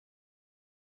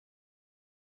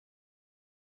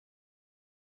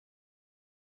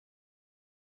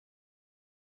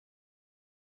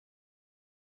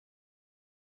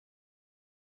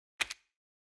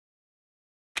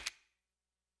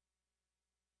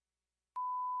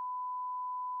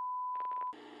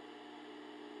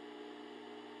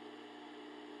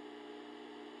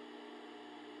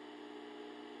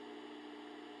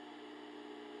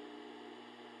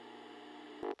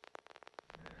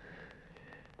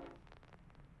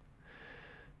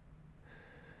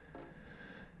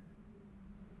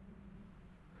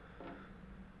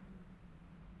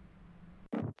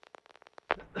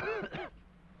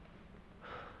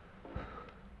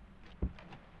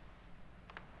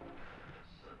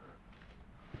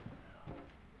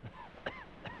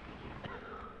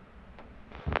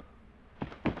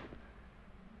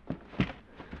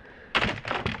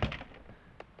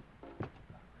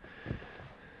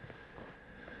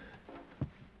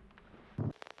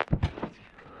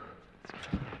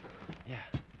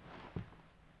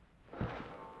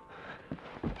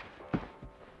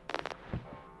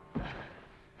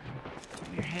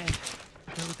Your hand.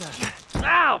 Go with us.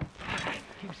 Ow!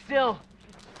 Keep still.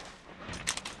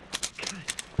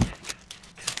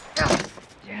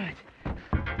 Damn it.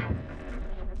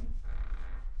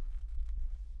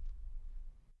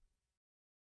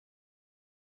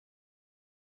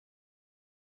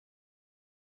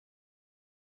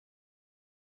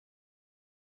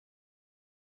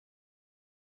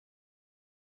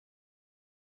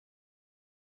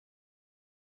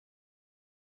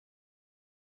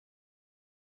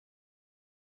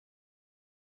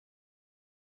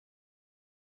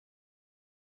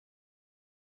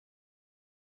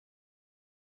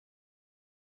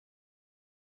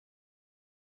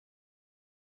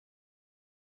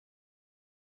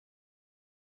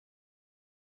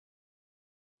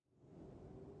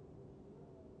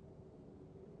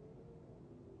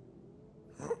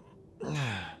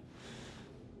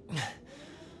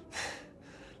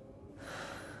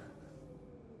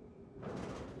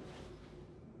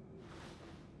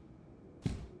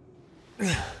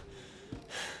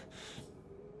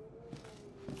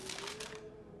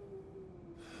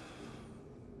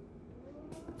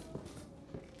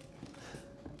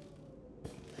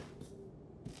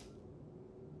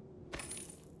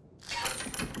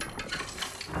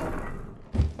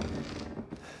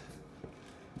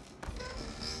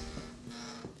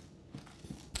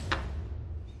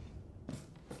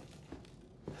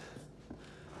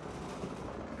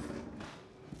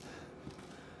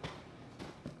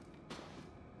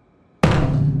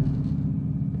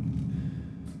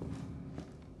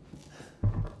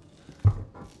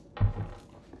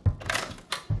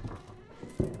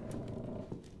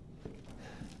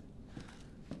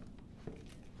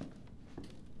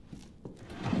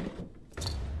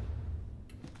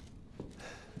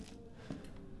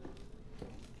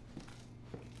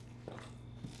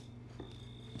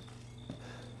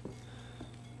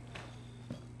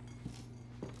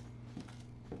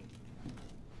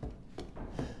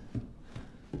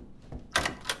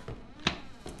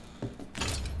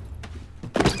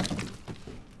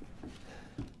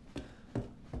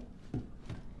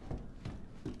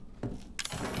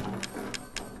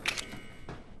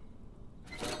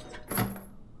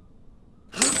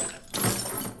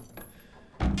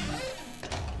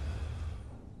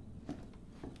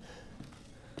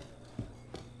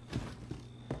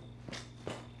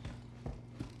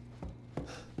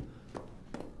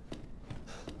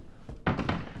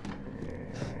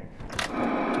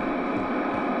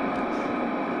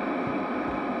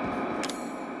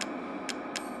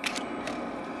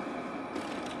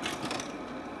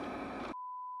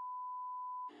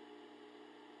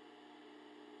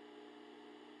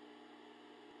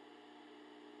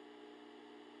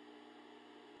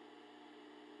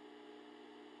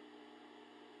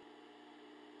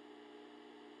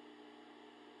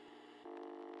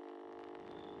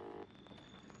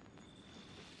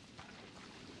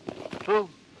 Boo.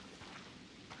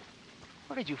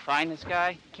 Where did you find this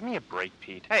guy? Give me a break,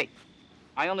 Pete. Hey,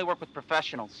 I only work with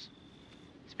professionals.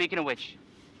 Speaking of which,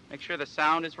 make sure the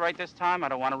sound is right this time. I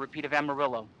don't want a repeat of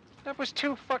Amarillo. That was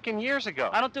 2 fucking years ago.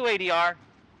 I don't do ADR.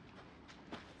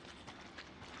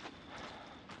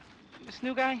 This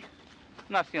new guy? I'm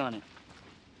not feeling it.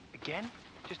 Again?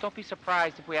 Just don't be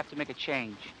surprised if we have to make a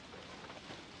change.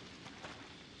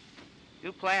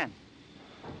 New plan.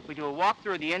 We do a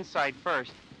walkthrough of the inside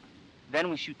first, then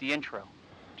we shoot the intro.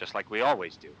 Just like we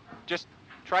always do. Just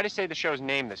try to say the show's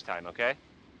name this time, okay?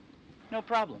 No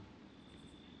problem.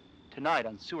 Tonight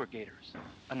on Sewer Gators,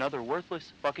 another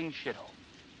worthless fucking shithole.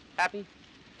 Happy?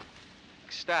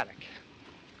 Ecstatic.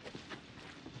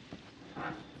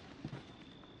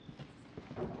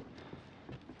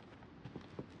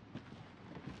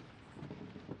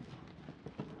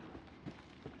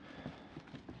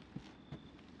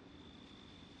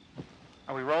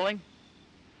 Are we rolling?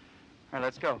 All right,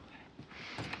 let's go.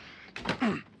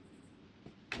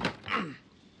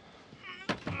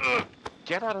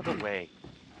 Get out of the way.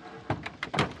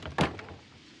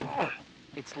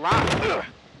 It's locked.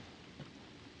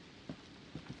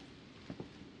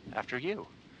 After you.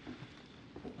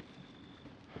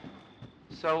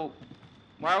 So,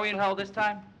 why are we in hell this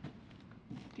time?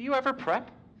 Do you ever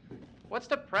prep? What's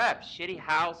the prep? Shitty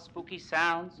house, spooky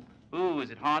sounds? Ooh, is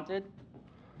it haunted?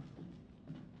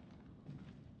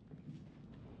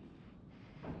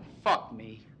 Fuck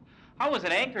me. I was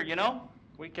an anchor, you know?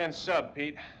 Weekend sub,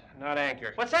 Pete. Not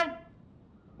anchor. What's that?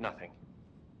 Nothing.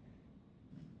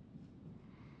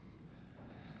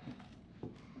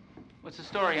 What's the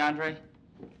story, Andre?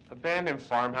 Abandoned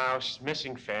farmhouse,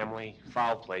 missing family,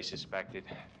 foul play suspected.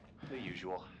 The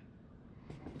usual.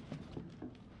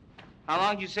 How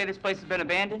long did you say this place has been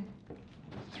abandoned?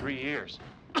 3 years.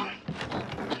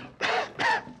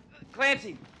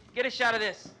 Clancy, get a shot of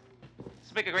this.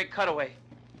 Let's make a great cutaway.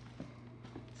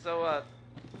 So,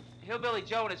 Hillbilly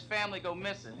Joe and his family go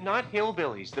missing. Not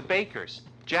hillbillies, the Bakers.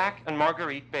 Jack and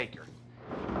Marguerite Baker.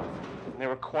 And they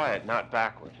were quiet, not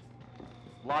backward.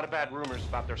 A lot of bad rumors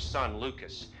about their son,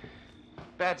 Lucas.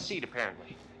 Bad seed,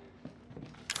 apparently.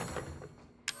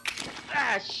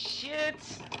 Ah, shit.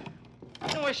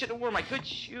 I know I should have worn my good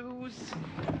shoes.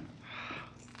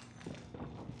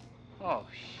 Oh,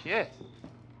 shit.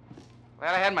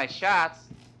 Glad I had my shots.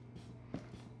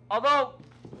 Although,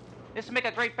 this would make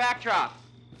a great backdrop.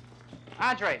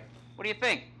 Andre, what do you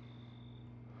think?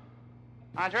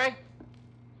 Andre?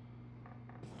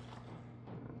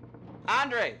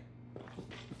 Andre!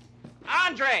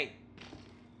 Andre!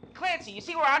 Clancy, you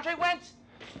see where Andre went?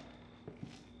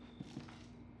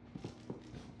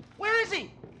 Where is he?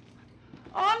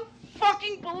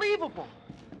 Unfucking believable.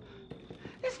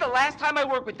 This is the last time I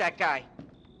work with that guy.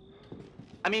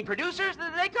 I mean, producers,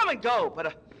 they come and go,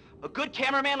 but a good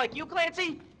cameraman like you,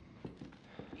 Clancy,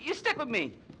 you stick with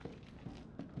me.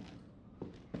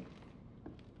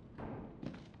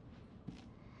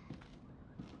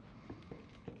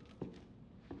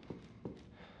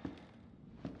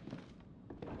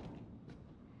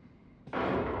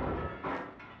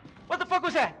 What the fuck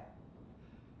was that?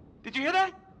 Did you hear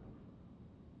that?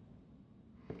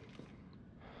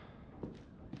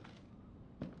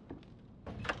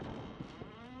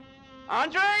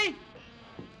 Andre?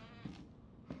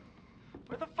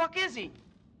 Where the fuck is he?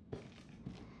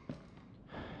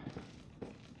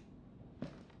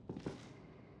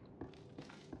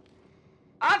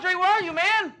 Andre, where are you,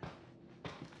 man?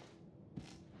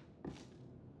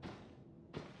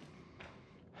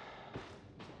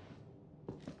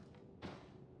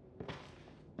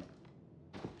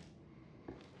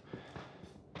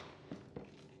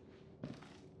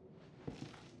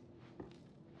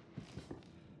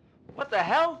 What the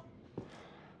hell?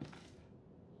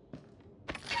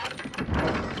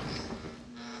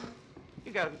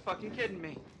 You gotta be fucking kidding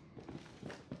me.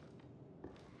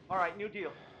 All right, new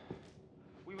deal.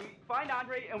 We find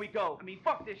Andre and we go. I mean,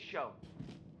 fuck this show.